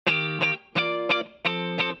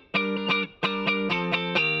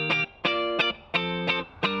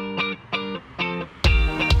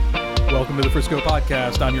welcome to the Frisco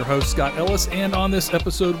Podcast. I'm your host, Scott Ellis, and on this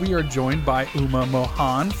episode, we are joined by Uma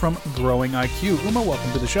Mohan from Growing IQ. Uma, welcome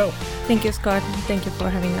to the show. Thank you, Scott. Thank you for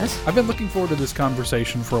having us. I've been looking forward to this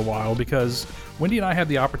conversation for a while because Wendy and I had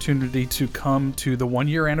the opportunity to come to the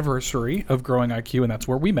one-year anniversary of Growing IQ, and that's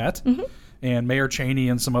where we met. Mm-hmm. And Mayor Cheney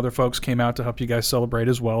and some other folks came out to help you guys celebrate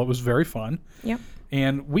as well. It was very fun. Yeah.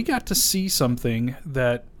 And we got to see something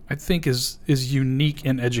that I think is unique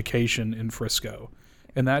in education in Frisco,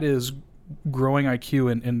 and that is Growing IQ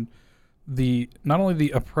and the not only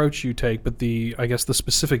the approach you take, but the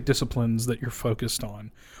specific disciplines that you're focused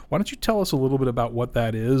on. Why don't you tell us a little bit about what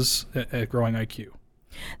that is at Growing IQ?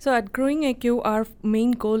 So at Growing IQ, our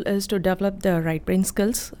main goal is to develop the right brain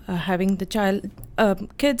skills. Having the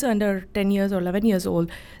kids under 10 years or 11 years old,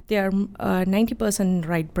 they are 90%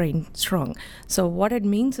 right brain strong. So what it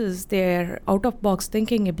means is their out-of-box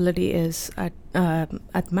thinking ability is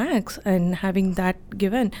at max, and having that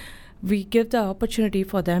given, we give the opportunity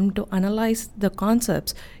for them to analyze the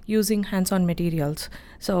concepts using hands-on materials.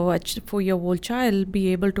 So a 4-year-old child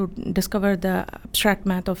be able to discover the abstract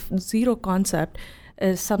math of zero concept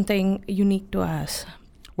is something unique to us.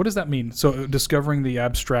 What does that mean? So discovering the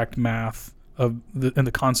abstract math and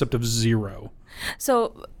the concept of zero.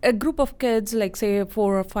 So a group of kids, like say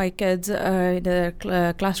 4 or 5 kids in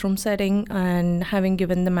a classroom setting, and having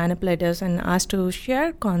given the manipulators and asked to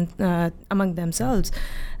share among themselves,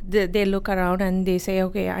 they look around and they say,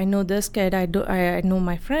 okay, I know this kid, I know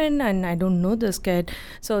my friend, and I don't know this kid.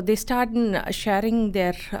 So they start sharing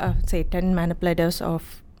their say 10 manipulators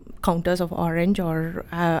of counters of orange or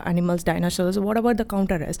animals, dinosaurs, whatever the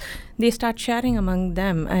counter is. They start sharing among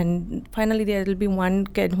them, and finally there will be one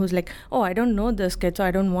kid who's like, oh, I don't know this kid, so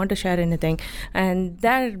I don't want to share anything. And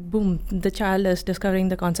there, boom, the child is discovering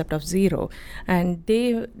the concept of zero. And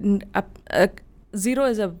zero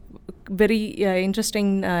is a very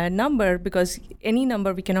interesting number, because any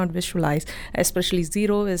number we cannot visualize, especially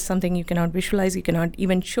zero is something you cannot visualize, you cannot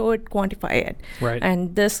even show it, quantify it. Right.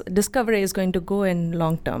 And this discovery is going to go in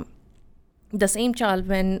long term. The same child,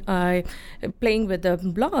 when playing with the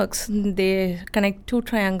blocks, they connect 2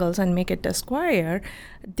 triangles and make it a square,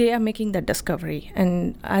 they are making that discovery.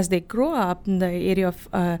 And as they grow up in the area of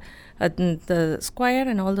the square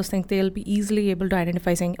and all those things, they'll be easily able to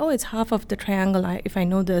identify, saying, oh, it's half of the triangle. If I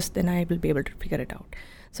know this, then I will be able to figure it out.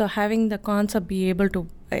 So having the concept be able to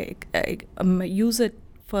use it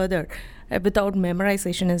further without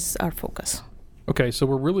memorization is our focus. Okay, so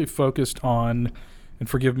we're really focused on, and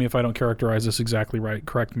forgive me if I don't characterize this exactly right,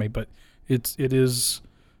 correct me, but it is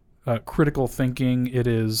critical thinking, it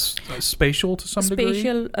is spatial to some degree?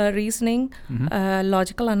 Spatial reasoning,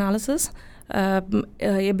 logical analysis,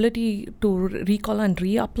 ability to recall and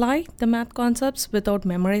reapply the math concepts without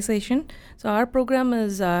memorization. So our program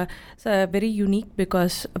is very unique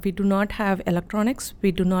because we do not have electronics,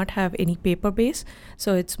 we do not have any paper base.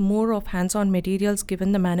 So it's more of hands-on materials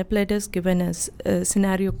given the manipulators, given a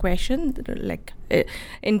scenario question. Like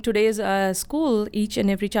in today's school, each and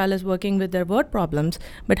every child is working with their word problems,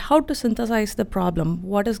 but how to synthesize the problem,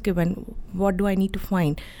 what is given, what do I need to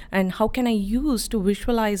find, and how can I use to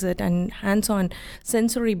visualize it, and hands-on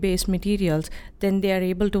sensory-based materials, then they are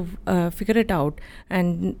able to figure it out,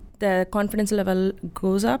 and the confidence level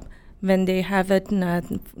goes up when they have it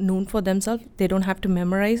known for themselves. They don't have to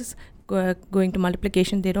memorize. Going to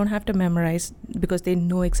multiplication, they don't have to memorize because they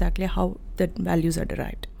know exactly how the values are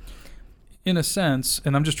derived. In a sense,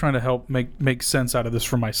 and I'm just trying to help make sense out of this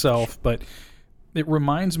for myself, but it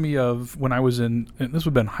reminds me of when I was and this would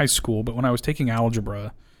have been high school, but when I was taking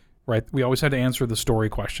algebra, right, we always had to answer the story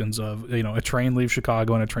questions of, a train leaves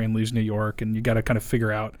Chicago and a train leaves New York, and you got to kind of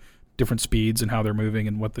figure out different speeds and how they're moving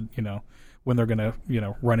and what when they're going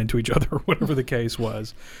to, run into each other or whatever the case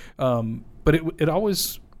was. But it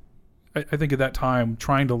always, I think at that time,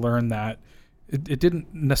 trying to learn that, it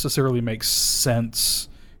didn't necessarily make sense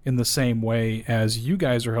in the same way as you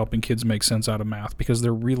guys are helping kids make sense out of math, because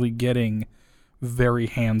they're really getting very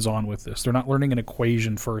hands-on with this. They're not learning an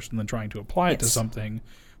equation first and then trying to apply it to something.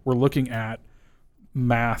 We're looking at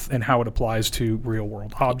math and how it applies to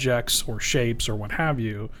real-world objects or shapes or what have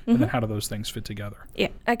you, and then how do those things fit together? Yeah,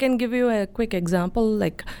 I can give you a quick example,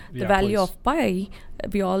 like the value please. of pi.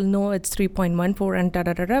 We all know it's 3.14 and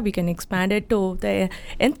da-da-da-da. We can expand it to the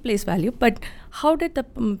nth place value, but how did the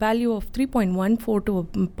value of 3.14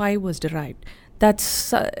 to pi was derived?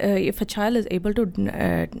 That's if a child is able to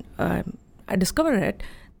discover it,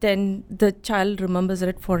 then the child remembers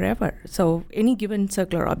it forever. So any given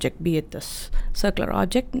circular object, be it this circular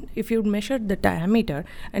object, if you measure the diameter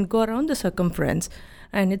and go around the circumference,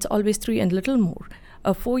 and it's always 3 and little more,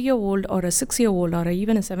 a 4-year-old or a 6-year-old or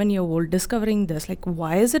even a 7-year-old discovering this, like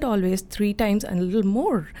why is it always 3 times and a little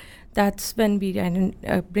more? That's when we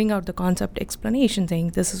bring out the concept explanation,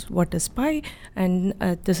 saying this is what is pi, and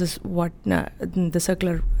this is what the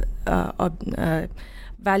circular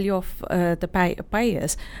value of the pi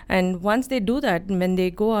is. And once they do that, when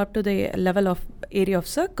they go up to the level of area of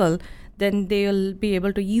circle, then they'll be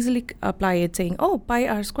able to easily apply it, saying, oh, pi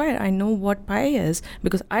r square, I know what pi is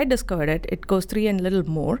because I discovered it. It goes 3 and a little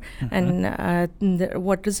more. And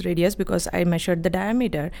what is radius? Because I measured the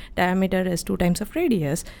diameter. Diameter is 2 times of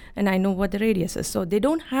radius, and I know what the radius is. So they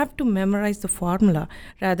don't have to memorize the formula.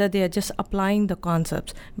 Rather, they are just applying the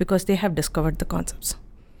concepts because they have discovered the concepts.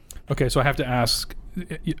 Okay, so I have to ask,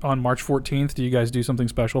 on March 14th, do you guys do something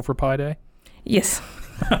special for Pi Day? Yes.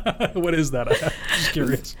 What is that? I'm just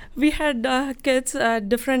curious. We had kids,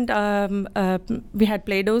 different, we had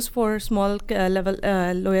Play-Dohs for small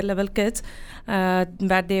lower level kids,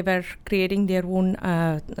 where they were creating their own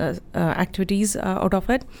activities out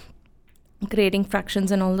of it, creating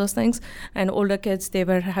fractions and all those things. And older kids, they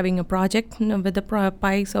were having a project with the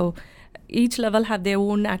Pi, so each level have their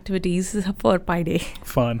own activities for Pi Day.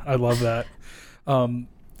 Fun. I love that.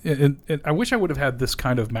 And I wish I would have had this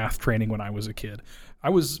kind of math training when I was a kid. I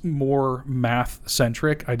was more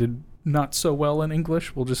math-centric. I did not so well in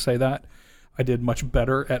English, we'll just say that. I did much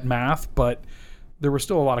better at math, but there were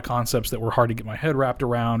still a lot of concepts that were hard to get my head wrapped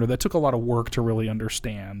around, or that took a lot of work to really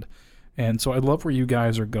understand. And so I love where you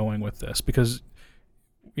guys are going with this, because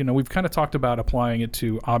we've kind of talked about applying it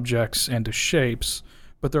to objects and to shapes,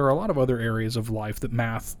 but there are a lot of other areas of life that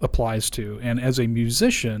math applies to. And as a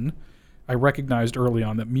musician, I recognized early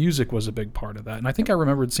on that music was a big part of that. And I think I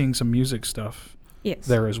remembered seeing some music stuff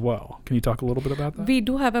there as well. Can you talk a little bit about that? We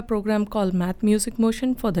do have a program called Math Music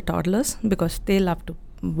Motion for the toddlers, because they love to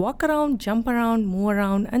walk around, jump around, move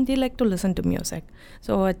around, and they like to listen to music.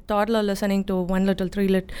 So a toddler listening to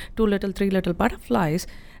two little, three little butterflies,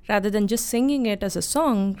 rather than just singing it as a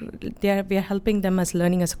song, we are helping them as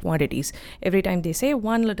learning as quantities. Every time they say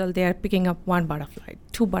one little, they are picking up 1 butterfly,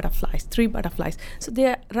 2 butterflies, 3 butterflies. So they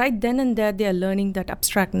are right then and there, they are learning that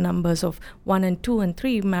abstract numbers of 1 and 2 and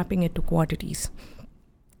 3, mapping it to quantities.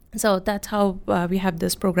 So that's how we have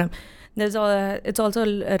this program. It's also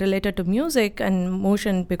related to music and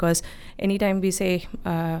motion, because anytime we say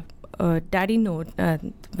daddy note,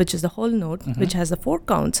 which is the whole note, which has the 4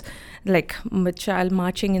 counts, like a child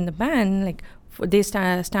marching in the band, like they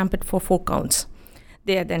stamp it for 4 counts.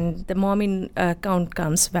 Then the mommy count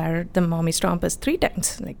comes, where the mommy stomp is 3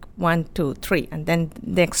 times, like 1, 2, 3, and then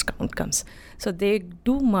the next count comes. So they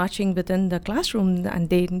do marching within the classroom, and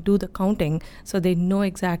they do the counting, so they know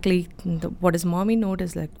exactly what is mommy note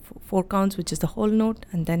is, like 4 counts, which is the whole note,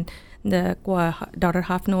 and then the daughter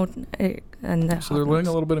half note, and the so they're learning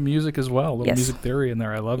a little bit of music as well, a little music theory in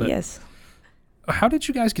there. I love it. Yes. How did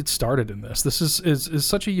you guys get started in this? This is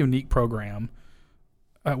such a unique program.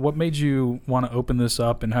 What made you want to open this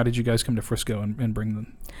up, and how did you guys come to Frisco and bring the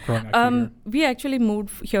Growing IQ here? We actually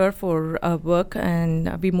moved here for work,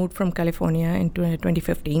 and we moved from California in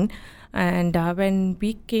 2015. And when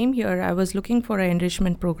we came here, I was looking for an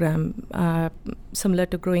enrichment program similar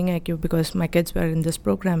to Growing IQ, because my kids were in this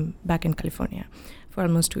program back in California for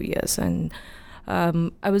almost 2 years. And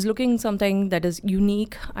I was looking something that is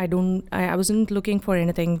unique. I wasn't looking for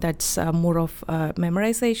anything that's more of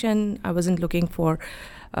memorization. I wasn't looking for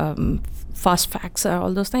fast facts or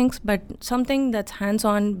all those things, but something that's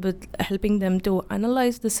hands-on with helping them to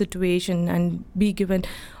analyze the situation and be given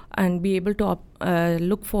and be able to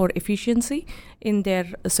look for efficiency in their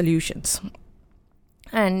solutions.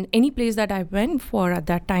 And any place that I went for at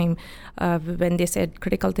that time, when they said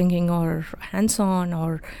critical thinking or hands-on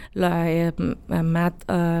or math,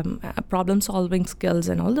 problem-solving skills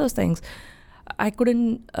and all those things, I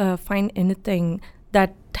couldn't find anything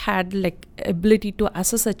that had like ability to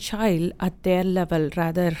assess a child at their level.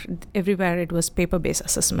 Rather, everywhere it was paper-based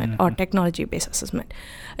assessment or technology-based assessment.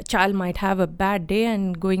 A child might have a bad day,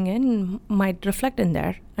 and going in might reflect in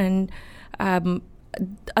there. And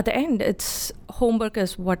at the end, it's homework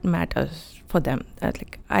is what matters for them.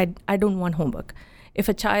 I don't want homework. If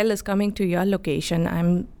a child is coming to your location,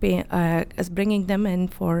 I'm bringing them in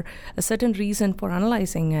for a certain reason for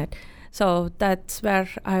analyzing it. So that's where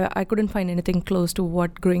I couldn't find anything close to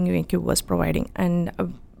what Growing IQ was providing. And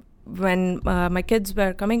when my kids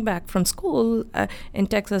were coming back from school in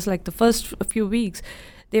Texas, like the first few weeks,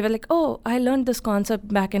 they were like, oh, I learned this concept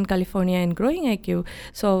back in California in Growing IQ,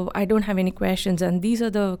 so I don't have any questions, and these are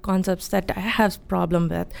the concepts that I have problem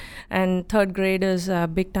with. And third grade is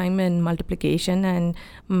big time in multiplication, and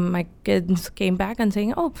my kids came back and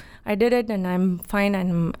saying, oh, I did it and I'm fine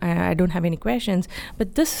and I don't have any questions,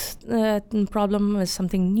 but this problem is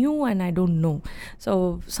something new and I don't know.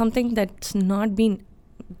 So something that's not been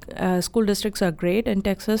school districts are great in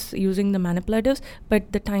Texas using the manipulators,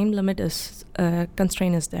 but the time limit is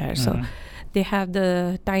constraint is there. So they have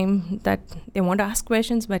the time that they want to ask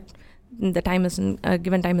questions, but the time isn't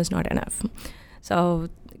given time is not enough. So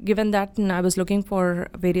given that, I was looking for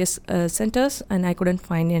various centers and I couldn't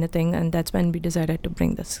find anything, and that's when we decided to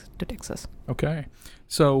bring this to Texas. Okay.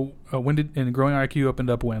 So when did Growing IQ opened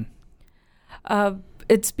up when?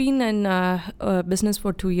 It's been in business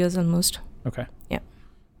for 2 years almost. Okay. Yeah.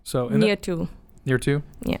 So near 2. Near 2?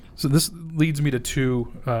 Yeah. So this leads me to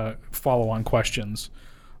 2 follow-on questions.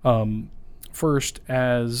 First,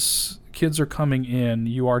 as kids are coming in,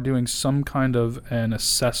 you are doing some kind of an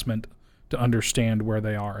assessment to understand where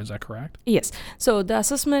they are. Is that correct? Yes. So the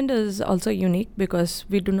assessment is also unique because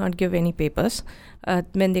we do not give any papers.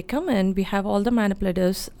 When they come in, we have all the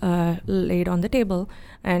manipulators laid on the table,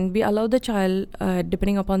 and we allow the child,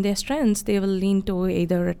 depending upon their strengths, they will lean to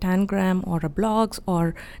either a tangram or a blocks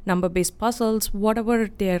or number-based puzzles, whatever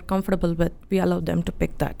they're comfortable with, we allow them to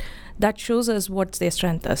pick that. That shows us what their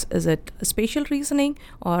strength is. Is it spatial reasoning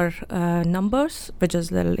or numbers, which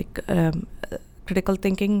is like critical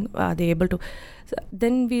thinking? Are they able to?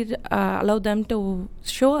 Then we allow them to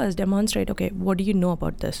show us, demonstrate, okay, what do you know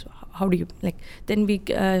about this? How do you, like, then we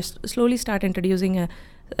slowly start introducing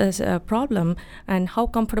a problem, and how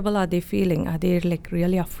comfortable are they feeling? Are they like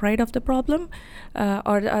really afraid of the problem?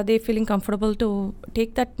 Or are they feeling comfortable to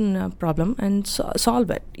take that problem and solve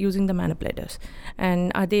it using the manipulators?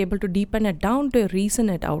 And are they able to deepen it down to reason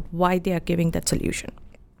it out why they are giving that solution?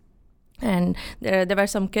 And there were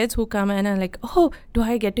some kids who come in and like, oh, do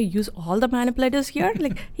I get to use all the manipulators here?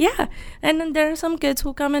 Like, yeah. And then there are some kids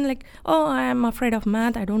who come in like, oh, I'm afraid of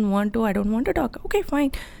math. I don't want to talk. Okay,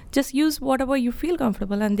 fine. Just use whatever you feel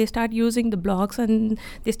comfortable. And they start using the blocks and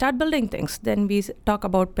they start building things. Then we talk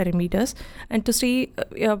about perimeters. And to see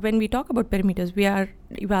when we talk about perimeters, we are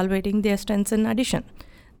evaluating their strengths in addition.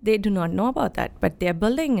 They do not know about that, but they're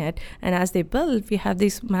building it. And as they build, we have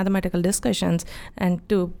these mathematical discussions, and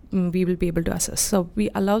we will be able to assess. So we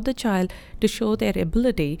allow the child to show their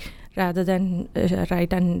ability rather than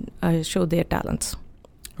write and show their talents.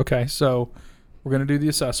 Okay, so we're going to do the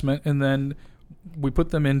assessment, and then we put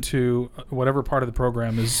them into whatever part of the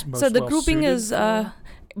program is most so the well grouping suited is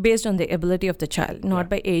based on the ability of the child, not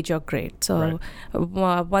by age or grade. So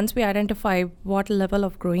once we identify what level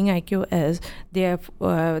of growing IQ is,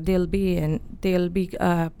 they'll be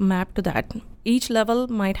mapped to that. Each level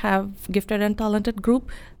might have gifted and talented group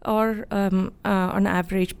or an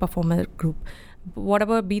average performer group.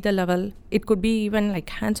 Whatever be the level, it could be even like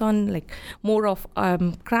hands-on, like more of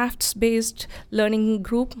crafts-based learning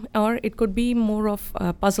group, or it could be more of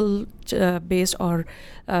puzzle-based or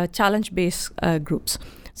challenge-based groups.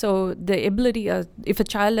 So the ability, if a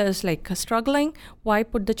child is like struggling, why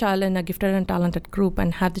put the child in a gifted and talented group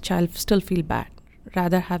and have the child still feel bad?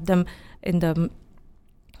 Rather have them in the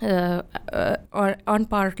or on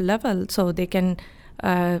par level so they can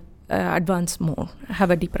advance more, have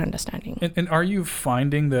a deeper understanding. And are you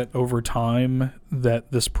finding that over time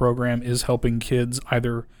that this program is helping kids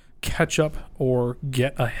either catch up or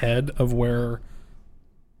get ahead of where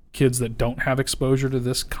kids that don't have exposure to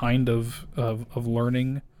this kind of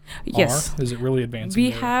learning yes. are? Is it really advancing?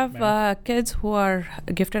 We have kids who are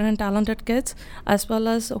gifted and talented kids, as well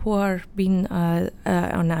as who are being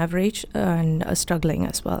on average and struggling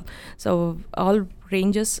as well. So all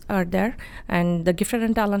ranges are there, and the gifted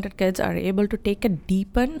and talented kids are able to take a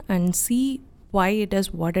deepen and see why it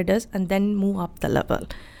is what it is, and then move up the level.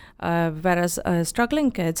 Whereas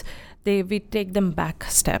struggling kids, we take them back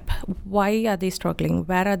a step. Why are they struggling?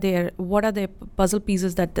 What are their puzzle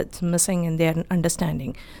pieces that's missing in their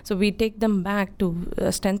understanding? So we take them back to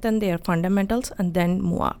strengthen their fundamentals and then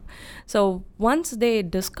move up. So once they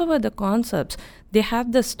discover the concepts, they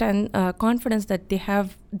have the confidence that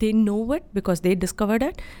they know it because they discovered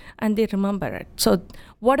it and they remember it. So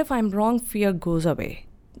what if I'm wrong? Fear goes away.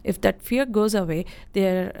 If that fear goes away,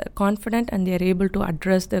 they're confident and they're able to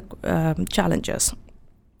address the challenges.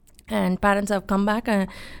 And parents have come back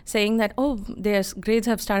saying that, oh, their grades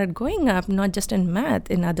have started going up, not just in math,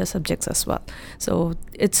 in other subjects as well. So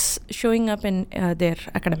it's showing up in their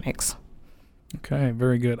academics. Okay,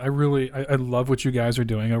 very good. I love what you guys are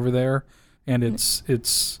doing over there. And it's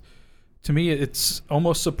to me, it's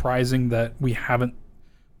almost surprising that we haven't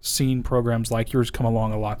seen programs like yours come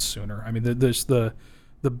along a lot sooner. I mean, there's the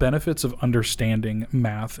benefits of understanding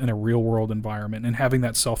math in a real world environment and having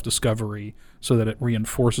that self-discovery so that it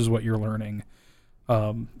reinforces what you're learning.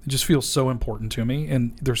 It just feels so important to me,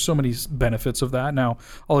 and there's so many benefits of that. Now,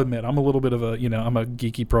 I'll admit, I'm a little bit of I'm a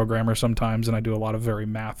geeky programmer sometimes, and I do a lot of very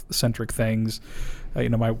math-centric things.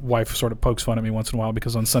 My wife sort of pokes fun at me once in a while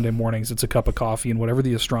because on Sunday mornings it's a cup of coffee and whatever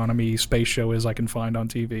the astronomy space show is I can find on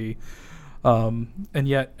TV. And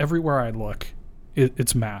yet, everywhere I look,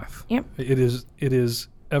 it's math. Yep. It is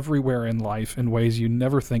everywhere in life in ways you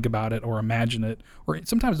never think about it or imagine it, or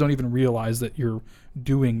sometimes don't even realize that you're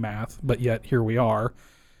doing math, but yet here we are.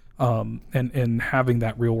 And having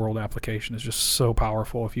that real world application is just so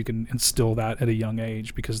powerful if you can instill that at a young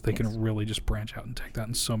age, because they can really just branch out and take that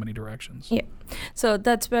in so many directions. Yeah. So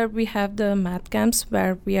that's where we have the math camps,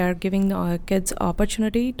 where we are giving our kids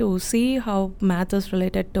opportunity to see how math is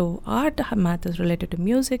related to art, how math is related to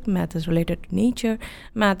music, math is related to nature,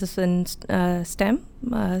 math is in STEM,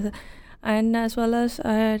 and as well as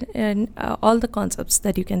all the concepts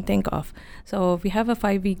that you can think of. So we have a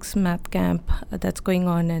 5 weeks math camp that's going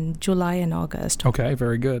on in July and August. Okay,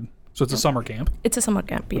 very good. So it's a summer camp. It's a summer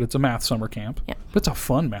camp, But it's a math summer camp. Yeah. But it's a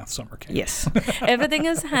fun math summer camp. Yes. Everything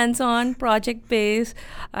is hands-on, project-based,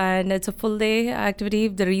 and it's a full-day activity.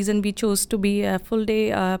 The reason we chose to be a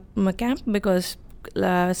full-day camp because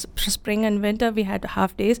spring and winter we had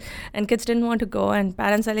half days and kids didn't want to go, and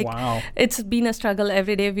parents are like, wow. It's been a struggle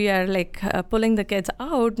every day. We are like pulling the kids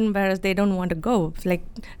out, and whereas they don't want to go. It's like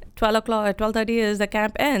 12:30 is the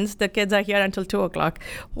camp ends, the kids are here until 2 o'clock.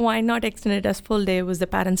 Why not extend it as full day was the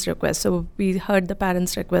parents' request. So we heard the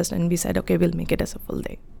parents' request and we said, okay, we'll make it as a full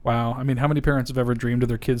day. Wow. I mean, how many parents have ever dreamed of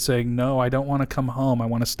their kids saying, no, I don't want to come home, I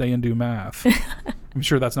want to stay and do math? I'm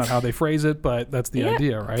sure that's not how they phrase it, but that's the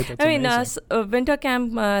idea, right? That's winter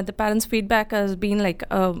camp, the parents' feedback has been like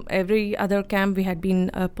every other camp we had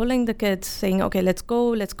been pulling the kids saying, okay, let's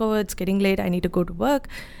go, it's getting late, I need to go to work,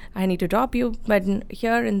 I need to drop you. But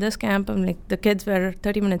here in this camp, I'm like, the kids were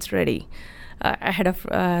 30 minutes ready ahead of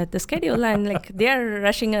the schedule, and like they're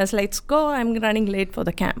rushing us, let's go, I'm running late for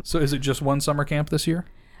the camp. So is it just one summer camp this year?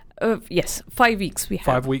 Yes, 5 weeks we have.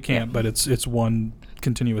 5 week camp, but it's one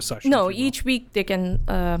continuous session. No, each week they can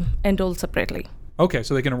enroll separately. Okay,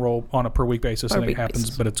 so they can enroll on a per week basis, and it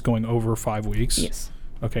happens, but it's going over 5 weeks. Yes.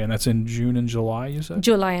 Okay, and that's in June and July, you said?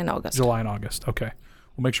 July and August. July and August. Okay,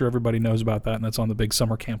 we'll make sure everybody knows about that, and that's on the big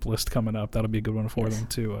summer camp list coming up. That'll be a good one for them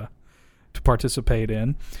to participate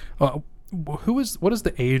in. What is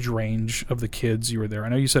the age range of the kids you were there? I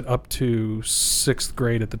know you said up to 6th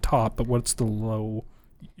grade at the top, but what's the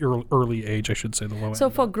your early age, I should say, the low end? So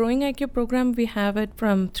for Growing IQ program, we have it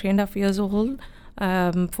from 3.5 years old.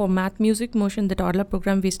 For math, music, motion, the toddler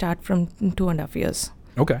program, we start from 2.5 years.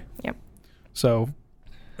 Okay. Yep. So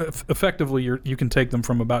effectively, you can take them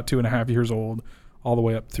from about 2.5 years old all the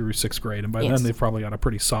way up through 6th grade, and by then they've probably got a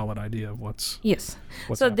pretty solid idea of what's so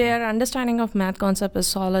happening. Their understanding of math concept is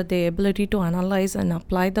solid. Their ability to analyze and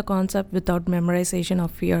apply the concept without memorization or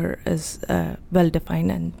fear is well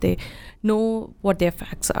defined, and they know what their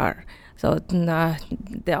facts are. So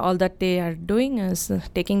all that they are doing is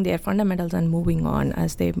taking their fundamentals and moving on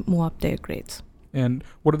as they move up their grades. And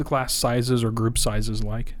what are the class sizes or group sizes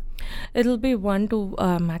like? It'll be 1 to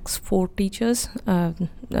max 4 teachers.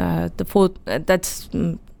 The fourth, that's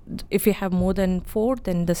if you have more than 4,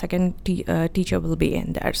 then the second teacher will be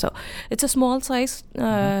in there. So it's a small size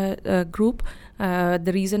group.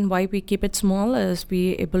 The reason why we keep it small is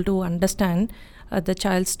we able to understand the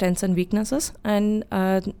child's strengths and weaknesses. And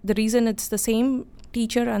the reason it's the same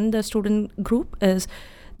teacher and the student group is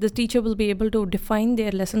the teacher will be able to define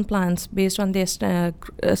their lesson plans based on their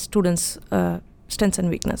students' strengths and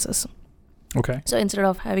weaknesses. Okay. So instead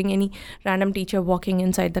of having any random teacher walking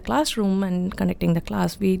inside the classroom and conducting the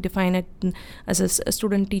class, we define it as a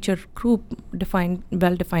student-teacher group,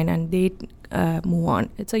 well defined, and they move on.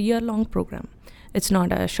 It's a year-long program. It's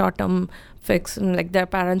not a short-term fix. Like their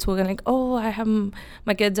parents who are like,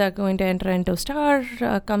 my kids are going to enter into STAR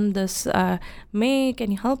come this May.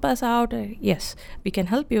 Can you help us out? Yes, we can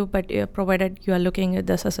help you, but provided you are looking at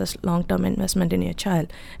this as a long-term investment in your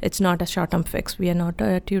child. It's not a short-term fix. We are not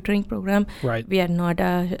a tutoring program. Right. We are not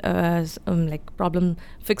a problem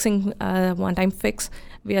fixing one-time fix.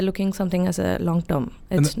 We are looking something as a long-term.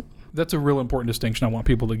 That's a real important distinction I want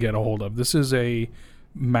people to get a hold of. This is a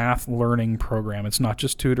math learning program. It's not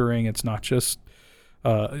just tutoring. It's not just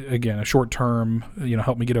again a short term,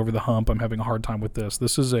 help me get over the hump, I'm having a hard time with this.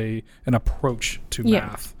 This is an approach to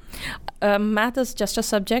math. Math is just a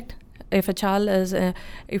subject. if a child is,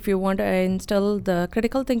 if you want to instill the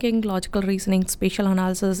critical thinking, logical reasoning, spatial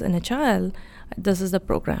analysis in a child, this is the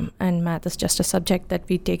program. And math is just a subject that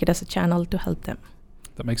we take it as a channel to help them.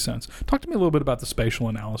 That makes sense. Talk to me a little bit about the spatial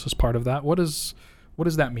analysis part of that. What does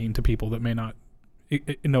that mean to people that may not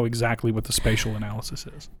know exactly what the spatial analysis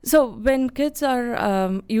is? So when kids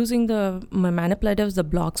are using the manipulatives, the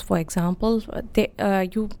blocks, for example,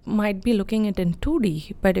 you might be looking at it in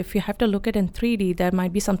 2D, but if you have to look at it in 3D, there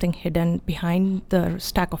might be something hidden behind the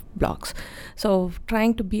stack of blocks. So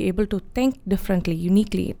trying to be able to think differently,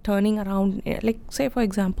 uniquely, turning around, like say for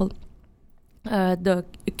example, the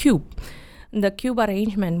cube. The cube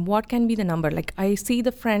arrangement, what can be the number? Like I see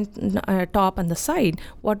the front, top, and the side.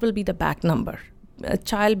 What will be the back number? A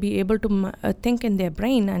child be able to think in their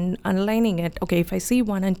brain and aligning it. Okay, if I see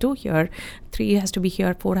 1 and 2 here, 3 has to be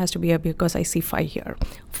here, 4 has to be here because I see 5 here.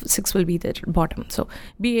 6 will be the bottom. So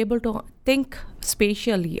be able to think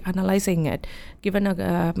spatially, analyzing it, given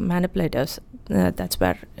a manipulatives. That's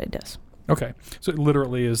where it is. Okay, so it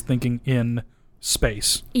literally is thinking in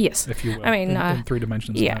space. Yes, if you will. I mean, in 3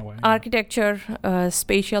 dimensions. Yeah, in that way. Architecture,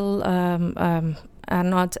 spatial. And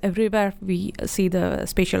not everywhere we see the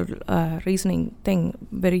spatial reasoning thing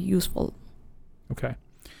very useful. Okay.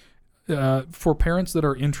 For parents that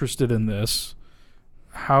are interested in this,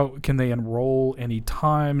 how can they enroll any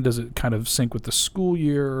time? Does it kind of sync with the school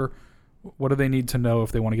year? What do they need to know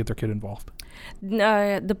if they want to get their kid involved?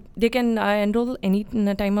 They can enroll any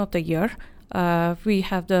time of the year. We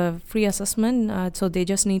have the free assessment, so they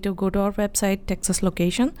just need to go to our website, Texas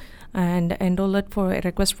location, and enroll it for a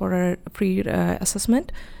request for a free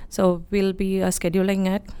assessment. So we'll be scheduling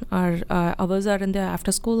it. Our hours are in the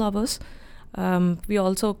after school hours. We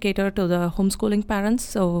also cater to the homeschooling parents,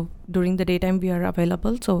 so during the daytime we are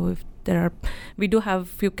available. So if we do have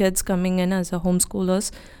few kids coming in as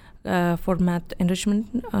homeschoolers for math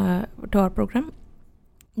enrichment to our program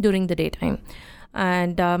during the daytime.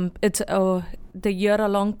 And it's the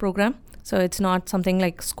year-long program, so it's not something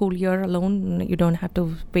like school year alone. You don't have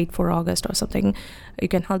to wait for August or something. You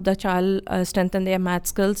can help the child strengthen their math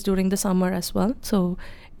skills during the summer as well. So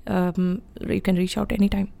you can reach out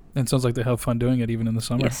anytime. And it sounds like they have fun doing it even in the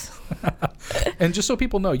summer. Yes. And just so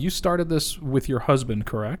people know, you started this with your husband,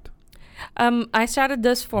 correct? I started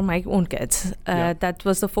this for my own kids. That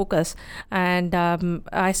was the focus. And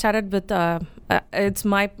I started with, it's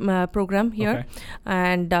my program here. Okay.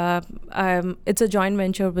 And it's a joint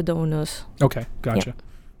venture with the owners. Okay, gotcha. Yeah.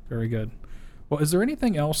 Very good. Well, is there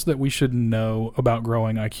anything else that we should know about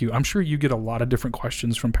Growing IQ? I'm sure you get a lot of different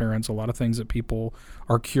questions from parents, a lot of things that people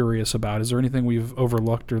are curious about. Is there anything we've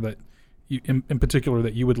overlooked or that you, in particular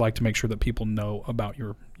that you would like to make sure that people know about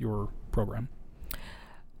your program?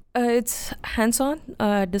 It's hands-on,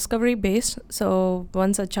 discovery-based. So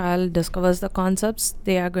once a child discovers the concepts,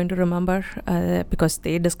 they are going to remember because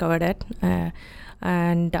they discovered it.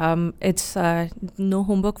 And it's no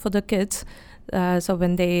homework for the kids. So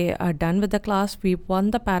when they are done with the class, we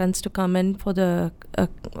want the parents to come in for the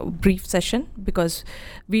brief session because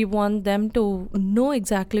we want them to know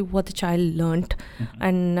exactly what the child learned. Mm-hmm.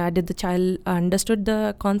 And did the child understood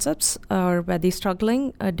the concepts, or were they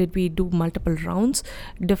struggling? Did we do multiple rounds,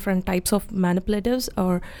 different types of manipulatives,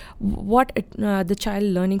 or what the child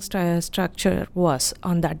learning structure was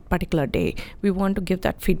on that particular day? We want to give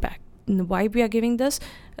that feedback. Why we are giving this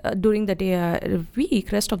during the day,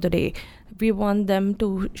 rest of the day, we want them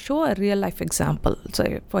to show a real life example.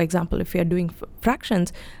 So for example, if you are doing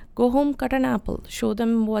fractions, go home, cut an apple, show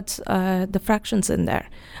them what's the fractions in there,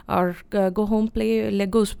 or go home, play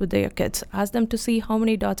Legos with their kids, ask them to see how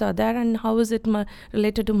many dots are there and how is it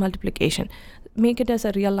related to multiplication. Make it as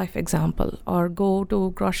a real life example. Or go to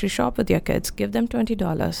grocery shop with your kids, give them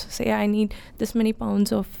 $20, say I need this many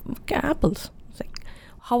pounds of apples.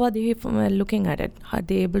 How are they looking at it? Are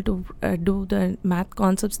they able to do the math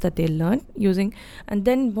concepts that they learned using? And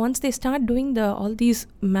then once they start doing all these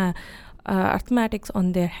arithmetics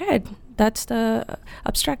on their head, that's the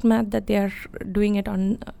abstract math that they are doing it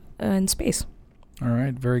on in space. All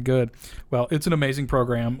right, very good. Well, it's an amazing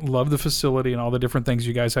program. Love the facility and all the different things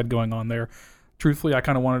you guys had going on there. Truthfully, I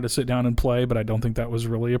kind of wanted to sit down and play, but I don't think that was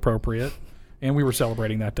really appropriate. And we were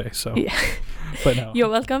celebrating that day, so. Yeah. But no. You're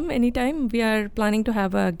welcome anytime. We are planning to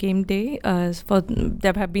have a game day.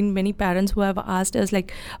 There have been many parents who have asked us,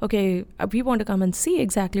 like, okay, we want to come and see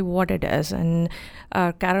exactly what it is. And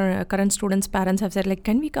current students' parents have said, like,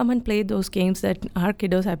 can we come and play those games that our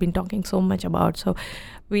kiddos have been talking so much about? So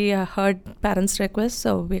we heard parents' requests,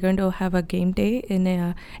 so we're going to have a game day in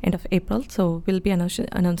end of April. So we'll be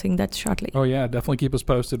announcing that shortly. Oh, yeah, definitely keep us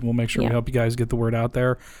posted. We'll make sure we help you guys get the word out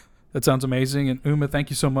there. That sounds amazing. And Uma, thank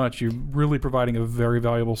you so much. You're really providing a very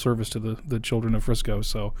valuable service to the children of Frisco.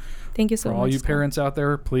 So thank you so much. For all you parents out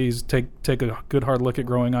there, please take a good hard look at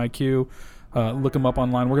Growing IQ. Look them up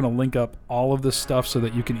online. We're going to link up all of this stuff so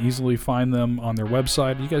that you can easily find them on their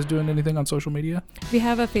website. Are you guys doing anything on social media? We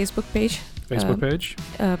have a Facebook page.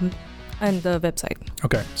 And the website.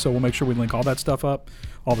 Okay, so we'll make sure we link all that stuff up.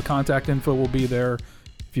 All the contact info will be there.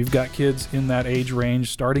 If you've got kids in that age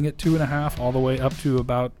range, starting at 2.5 all the way up to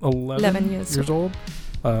about 11 years old,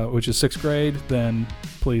 which is 6th grade, then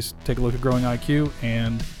please take a look at Growing IQ.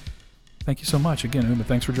 And thank you so much. Again, Uma,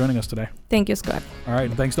 thanks for joining us today. Thank you, Scott. All right,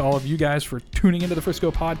 and thanks to all of you guys for tuning into the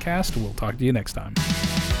Frisco Podcast. We'll talk to you next time.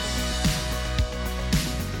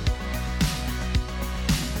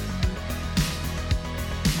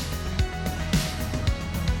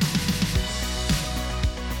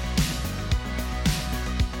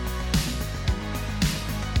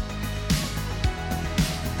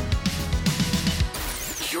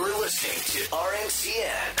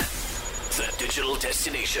 RNCN, the digital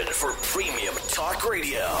destination for premium talk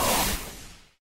radio.